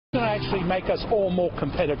Going to actually make us all more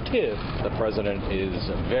competitive. The president is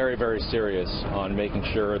very, very serious on making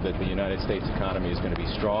sure that the United States economy is going to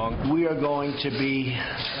be strong. We are going to be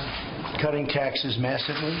cutting taxes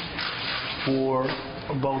massively for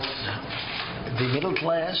both the middle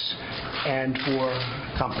class and for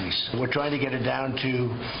companies. We're trying to get it down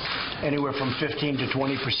to anywhere from 15 to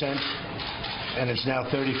 20%, and it's now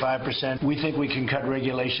 35%. We think we can cut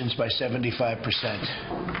regulations by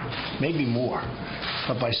 75%, maybe more,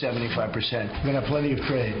 but by 75%. We're going to have plenty of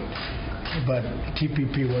trade, but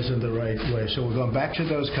TPP wasn't the right way. So we're going back to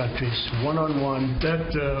those countries, one-on-one. That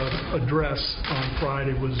address on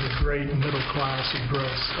Friday was a great middle-class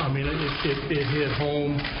address. I mean, it hit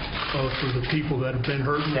home for the people that have been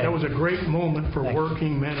hurt. That was a great moment for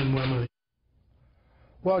working men and women.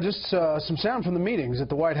 Well, just some sound from the meetings at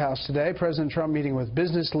the White House today. President Trump meeting with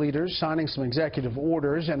business leaders, signing some executive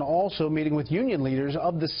orders, and also meeting with union leaders.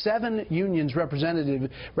 Of the 7 unions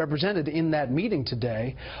represented in that meeting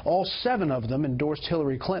today, all 7 of them endorsed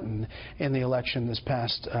Hillary Clinton in the election this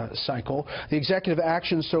past cycle. The executive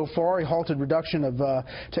action so far: he halted reduction of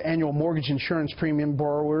to annual mortgage insurance premium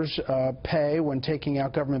borrowers pay when taking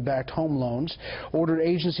out government-backed home loans, ordered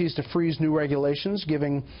agencies to freeze new regulations,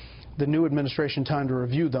 giving the new administration time to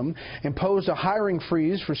review them, imposed a hiring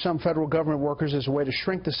freeze for some federal government workers as a way to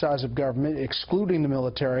shrink the size of government, excluding the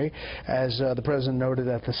military, as the president noted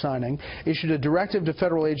at the signing, issued a directive to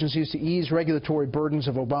federal agencies to ease regulatory burdens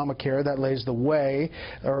of Obamacare that lays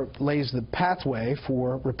the pathway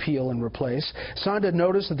for repeal and replace, signed a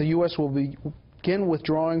notice that the U.S. will begin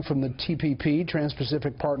withdrawing from the TPP,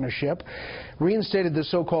 Trans-Pacific Partnership, reinstated the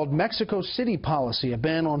so-called Mexico City policy, a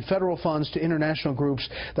ban on federal funds to international groups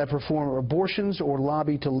that perform abortions or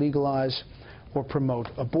lobby to legalize or promote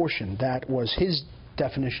abortion. That was his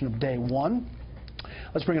definition of day one.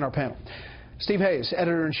 Let's bring in our panel. Steve Hayes,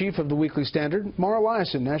 editor-in-chief of the Weekly Standard; Mara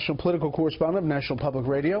Liasson, national political correspondent of National Public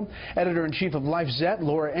Radio; editor-in-chief of LifeZette,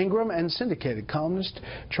 Laura Ingram; and syndicated columnist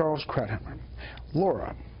Charles Krauthammer.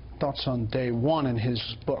 Laura, thoughts on day one in his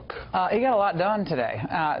book? He got a lot done today.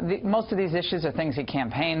 Most of these issues are things he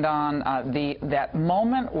campaigned on. That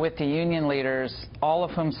moment with the union leaders, all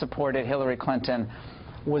of whom supported Hillary Clinton,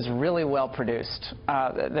 was really well produced.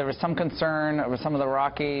 There was some concern over some of the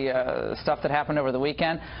rocky stuff that happened over the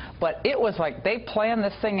weekend, but it was like they planned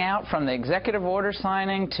this thing out from the executive order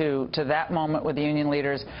signing to that moment with the union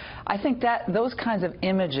leaders. I think that those kinds of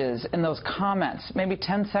images and those comments, maybe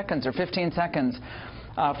 10 seconds or 15 seconds,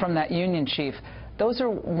 from that union chief, those are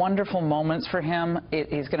wonderful moments for him.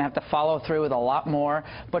 He's going to have to follow through with a lot more.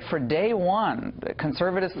 But for day one,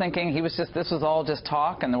 conservatives thinking this was all just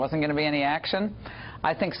talk and there wasn't going to be any action,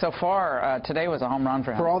 I think so far today was a home run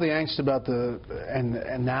for him. For all the angst about and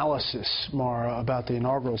analysis, Mara, about the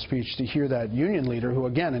inaugural speech, to hear that union leader, who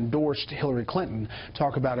again endorsed Hillary Clinton,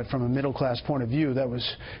 talk about it from a middle-class point of view, that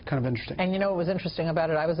was kind of interesting. And you know what was interesting about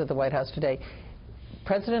it? I was at the White House today.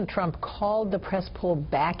 President Trump called the press pool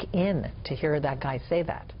back in to hear that guy say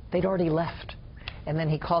that. They'd already left. And then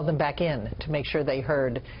he called them back in to make sure they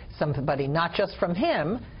heard somebody, not just from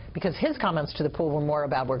him, because his comments to the pool were more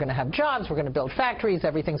about, we're going to have jobs, we're going to build factories,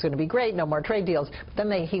 everything's going to be great, no more trade deals. But then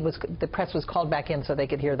the press was called back in so they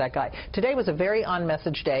could hear that guy. Today was a very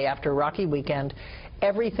on-message day after a rocky weekend.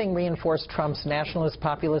 Everything reinforced Trump's nationalist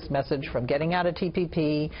populist message from getting out of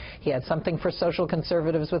TPP. He had something for social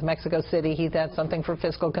conservatives with Mexico City. He had something for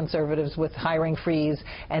fiscal conservatives with hiring freeze.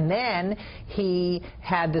 And then he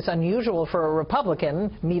had this unusual for a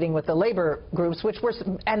Republican meeting with the labor groups,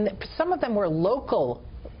 and some of them were local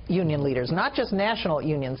union leaders, not just national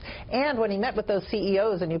unions. And when he met with those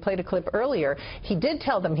CEOs, and you played a clip earlier, he did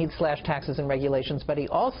tell them he'd slash taxes and regulations, but he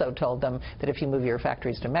also told them that if you move your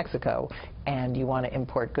factories to Mexico and you want to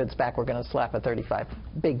import goods back, we're going to slap a 35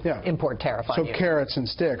 big import tariff on you. So carrots and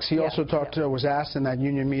sticks. He also was asked in that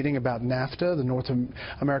union meeting about NAFTA, the North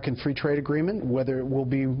American Free Trade Agreement, whether it will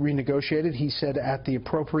be renegotiated. He said at the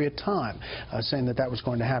appropriate time, saying that was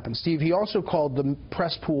going to happen. Steve, he also called the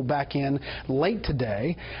press pool back in late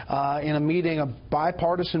today in a meeting, a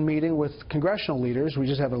bipartisan meeting with congressional leaders. We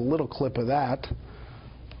just have a little clip of that.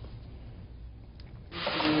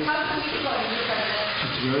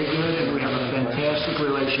 It's very good, and we have a fantastic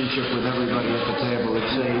relationship with everybody at the table.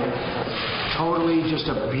 It's just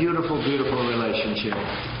a beautiful, beautiful relationship.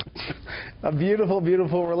 A beautiful,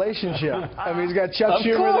 beautiful relationship. I mean, he's got Chuck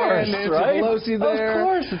Schumer there and Nancy Pelosi there. Of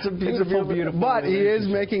course, it's a beautiful, beautiful But he is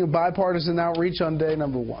making a bipartisan outreach on day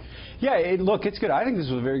number one. Yeah, look, it's good. I think this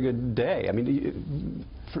was a very good day. I mean,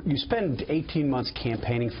 you spend 18 months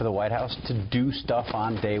campaigning for the White House to do stuff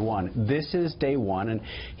on day one. This is day one, and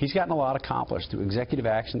he's gotten a lot accomplished through executive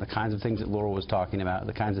action, the kinds of things that Laura was talking about,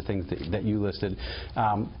 the kinds of things that you listed.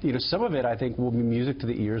 You know, some of it, I think, will be music to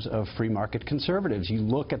the ears of free market conservatives. You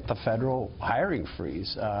look at the federal hiring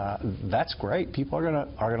freeze. That's great. People are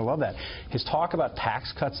gonna love that. His talk about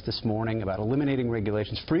tax cuts this morning, about eliminating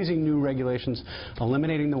regulations, freezing new regulations,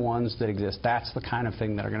 eliminating the ones that exist, that's the kind of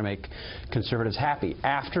thing that are going to make conservatives happy.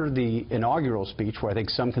 After the inaugural speech, where I think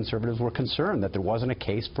some conservatives were concerned that there wasn't a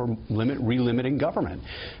case for relimiting government,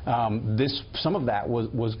 some of that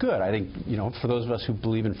was good. I think, you know, for those of us who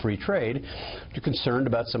believe in free trade, you're concerned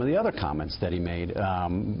about some of the other comments that he made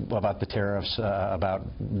about the tariffs, about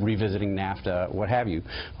revisiting NAFTA, what have you.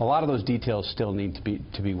 A lot of those details still need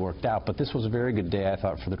to be worked out, but this was a very good day, I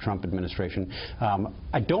thought, for the Trump administration.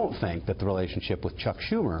 I don't think that the relationship with Chuck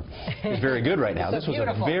Schumer is very good right now. This was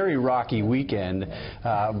a very rocky weekend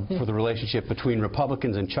for the relationship between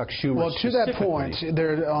Republicans and Chuck Schumer. Well, to that point,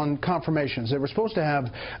 they're on confirmations. They were supposed to have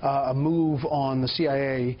a move on the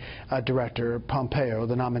CIA director, Pompeo,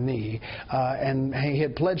 the nominee, and he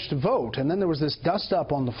had pledged to vote. And then there was this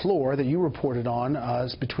dust-up on the floor that you reported on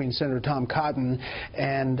between Senator Tom Cotton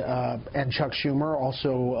and Chuck Schumer,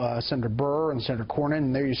 also Senator Burr and Senator Cornyn.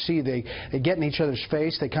 And there you see they get in each other's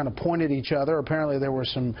face. They kind of point at each other. Apparently there were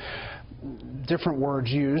some different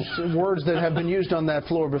words used, words that have been used on that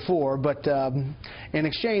floor before, but in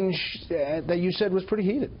exchange that you said was pretty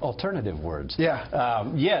heated. Alternative words. Yeah.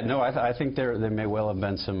 Yeah, no, I think there may well have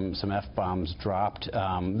been some F-bombs dropped.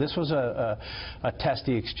 This was a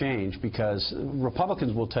testy exchange because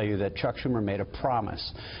Republicans will tell you that Chuck Schumer made a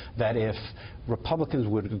promise that if Republicans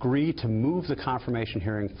would agree to move the confirmation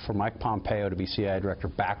hearing for Mike Pompeo to be CIA director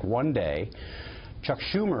back one day, Chuck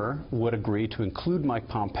Schumer would agree to include Mike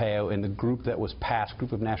Pompeo in the group that was passed,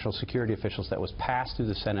 group of national security officials that was passed through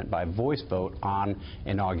the Senate by voice vote on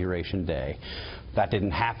Inauguration Day. That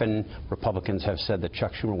didn't happen. Republicans have said that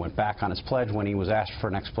Chuck Schumer went back on his pledge. When he was asked for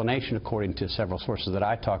an explanation, according to several sources that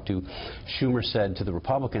I talked to, Schumer said to the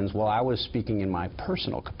Republicans, well, I was speaking in my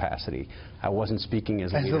personal capacity. I wasn't speaking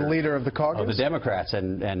as the leader of the caucus? Of the Democrats.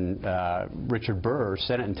 And Richard Burr,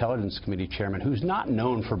 Senate Intelligence Committee chairman, who's not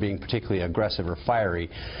known for being particularly aggressive or fiery,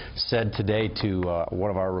 said today to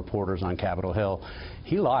one of our reporters on Capitol Hill,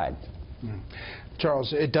 he lied.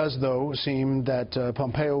 Charles, it does, though, seem that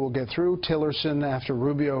Pompeo will get through. Tillerson, after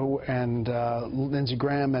Rubio and Lindsey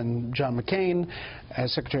Graham and John McCain,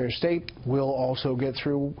 as Secretary of State, will also get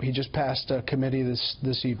through. He just passed a committee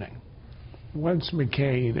this evening. Once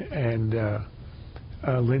McCain and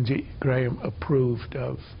Lindsey Graham approved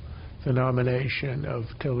of the nomination of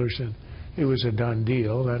Tillerson, it was a done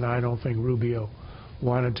deal, and I don't think Rubio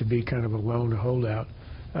wanted to be kind of a lone holdout.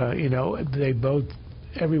 You know, they both,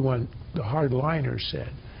 everyone, the hardliners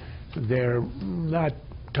said they're not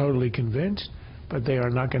totally convinced, but they are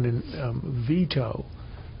not going to veto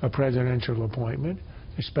a presidential appointment,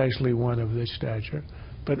 especially one of this stature.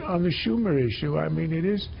 But on the Schumer issue, I mean,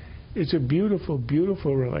 it's a beautiful,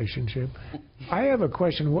 beautiful relationship. I have a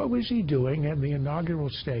question. What was he doing at the inaugural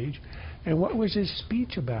stage, and what was his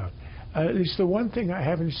speech about? It's the one thing I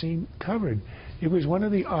haven't seen covered. It was one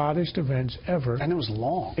of the oddest events ever. And it was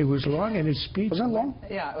long. It was long, and his speech... Wasn't it long?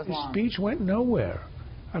 Yeah, it was long. His speech went nowhere.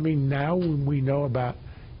 I mean, now we know about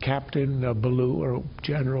Captain Ballou or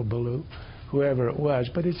General Ballou, whoever it was,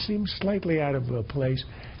 but it seems slightly out of place,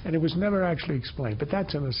 and it was never actually explained. But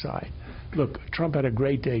that's an aside. Look, Trump had a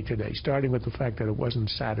great day today, starting with the fact that it wasn't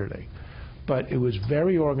Saturday. But it was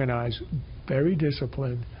very organized, very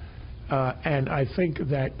disciplined, and I think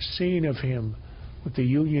that scene of him with the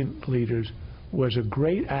union leaders was a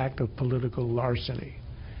great act of political larceny.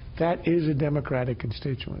 That is a Democratic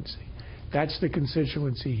constituency. That's the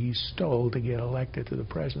constituency he stole to get elected to the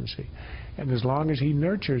presidency. And as long as he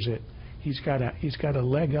nurtures it, he's got a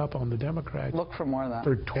leg up on the Democrats. Look for more of that.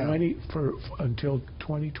 Until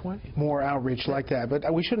 2020. More outreach like that.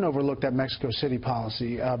 But we shouldn't overlook that Mexico City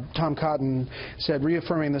policy. Tom Cotton said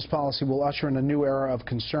reaffirming this policy will usher in a new era of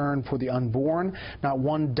concern for the unborn. Not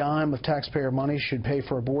one dime of taxpayer money should pay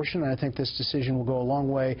for abortion. And I think this decision will go a long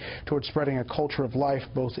way towards spreading a culture of life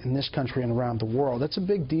both in this country and around the world. That's a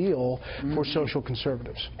big deal for social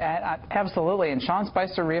conservatives. Absolutely. And Sean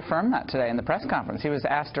Spicer reaffirmed that today in the press conference. He was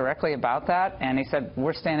asked directly about that, and he said,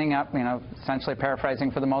 we're standing up, you know, essentially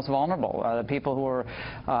paraphrasing, for the most vulnerable, the people who are,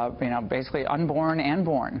 you know, basically unborn and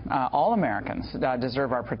born. All Americans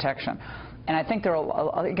deserve our protection. And I think there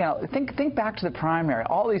are, again, think back to the primary.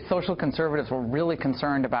 All these social conservatives were really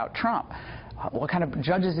concerned about Trump. what kind of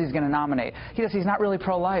judges he's going to nominate. He's not really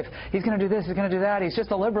pro-life. He's going to do this, he's going to do that. He's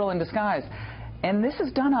just a liberal in disguise. And this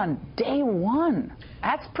is done on day one.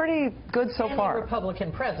 That's pretty good so far. Any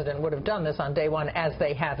Republican president would have done this on day one, as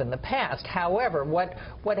they have in the past. However,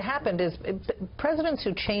 what happened is presidents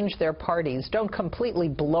who change their parties don't completely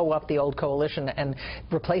blow up the old coalition and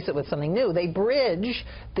replace it with something new. They bridge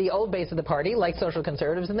the old base of the party, like social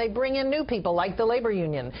conservatives, and they bring in new people, like the labor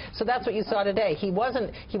union. So that's what you saw today. He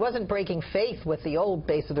wasn't breaking faith with the old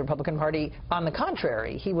base of the Republican Party. On the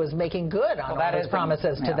contrary, he was making good on all his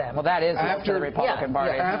promises to them. Well, that is the Republican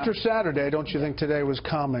Party. After Saturday, don't you think today was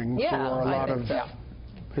calming for a lot of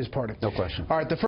his party? No question. All right.